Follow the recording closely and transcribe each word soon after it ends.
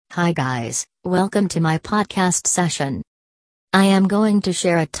Hi guys, welcome to my podcast session. I am going to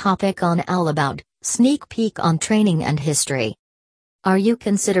share a topic on all about sneak peek on training and history. Are you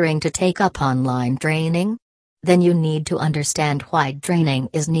considering to take up online training? Then you need to understand why training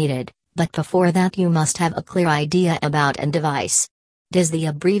is needed, but before that you must have a clear idea about a device. It is the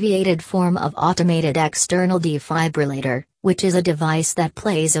abbreviated form of automated external defibrillator, which is a device that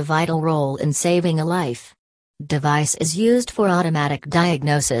plays a vital role in saving a life. Device is used for automatic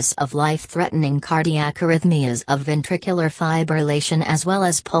diagnosis of life-threatening cardiac arrhythmias of ventricular fibrillation as well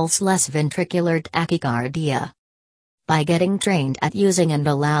as pulseless ventricular tachycardia. By getting trained at using and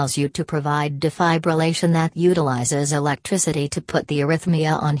allows you to provide defibrillation that utilizes electricity to put the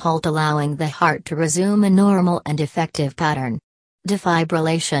arrhythmia on halt, allowing the heart to resume a normal and effective pattern.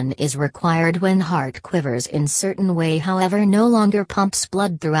 Defibrillation is required when heart quivers in certain way, however no longer pumps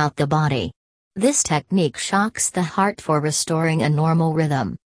blood throughout the body. This technique shocks the heart for restoring a normal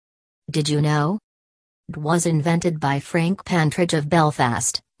rhythm. Did you know? It was invented by Frank Pantridge of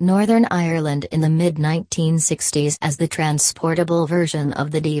Belfast, Northern Ireland in the mid-1960s as the transportable version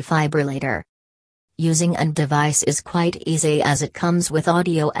of the defibrillator. Using a device is quite easy as it comes with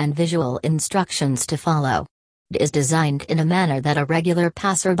audio and visual instructions to follow. It is designed in a manner that a regular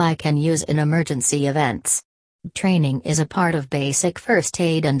passerby can use in emergency events. Training is a part of basic first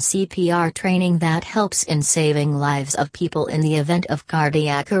aid and CPR training that helps in saving lives of people in the event of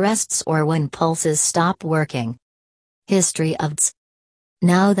cardiac arrests or when pulses stop working. History of DS.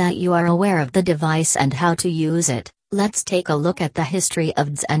 Now that you are aware of the device and how to use it, let's take a look at the history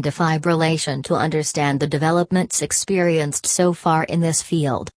of DS and defibrillation to understand the developments experienced so far in this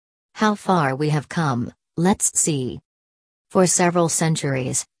field. How far we have come, let's see. For several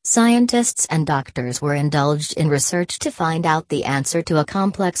centuries, scientists and doctors were indulged in research to find out the answer to a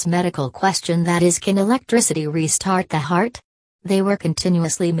complex medical question, that is, can electricity restart the heart? They were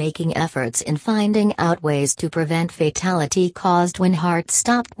continuously making efforts in finding out ways to prevent fatality caused when hearts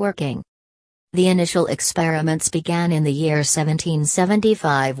stopped working. The initial experiments began in the year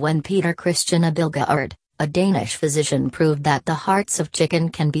 1775 when Peter Christian Abildgaard, a Danish physician, proved that the hearts of chicken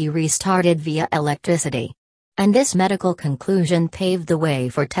can be restarted via electricity. And this medical conclusion paved the way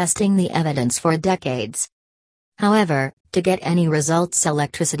for testing the evidence for decades. However, to get any results,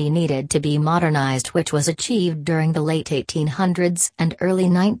 electricity needed to be modernized, which was achieved during the late 1800s and early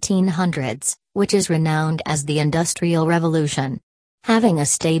 1900s, which is renowned as the Industrial Revolution. Having a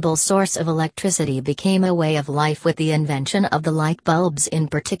stable source of electricity became a way of life with the invention of the light bulbs in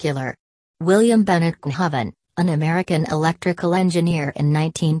particular. William Bennett Knaven, an American electrical engineer, in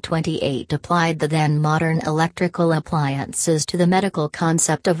 1928 applied the then modern electrical appliances to the medical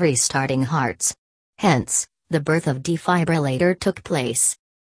concept of restarting hearts. Hence, the birth of defibrillator took place.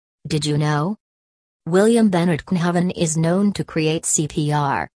 Did you know? William Bennett Knaven is known to create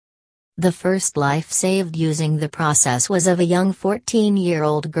CPR. The first life saved using the process was of a young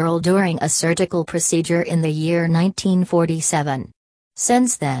 14-year-old girl during a surgical procedure in the year 1947.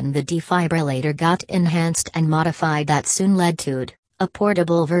 Since then the defibrillator got enhanced and modified, that soon led to a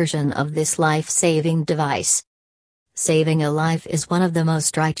portable version of this life-saving device. Saving a life is one of the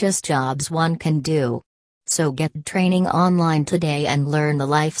most righteous jobs one can do. So get training online today and learn the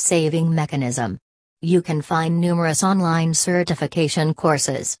life-saving mechanism. You can find numerous online certification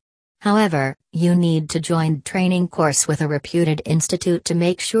courses. However, you need to join training course with a reputed institute to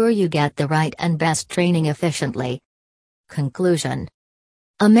make sure you get the right and best training efficiently. Conclusion.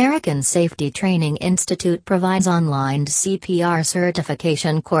 American Safety Training Institute provides online CPR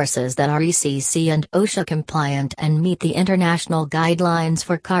certification courses that are ECC and OSHA compliant and meet the international guidelines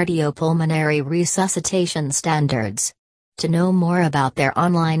for cardiopulmonary resuscitation standards. To know more about their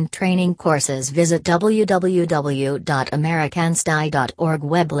online training courses, visit www.americansci.org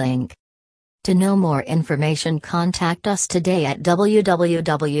web link. To know more information, contact us today at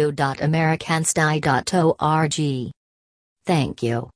www.americansci.org. Thank you.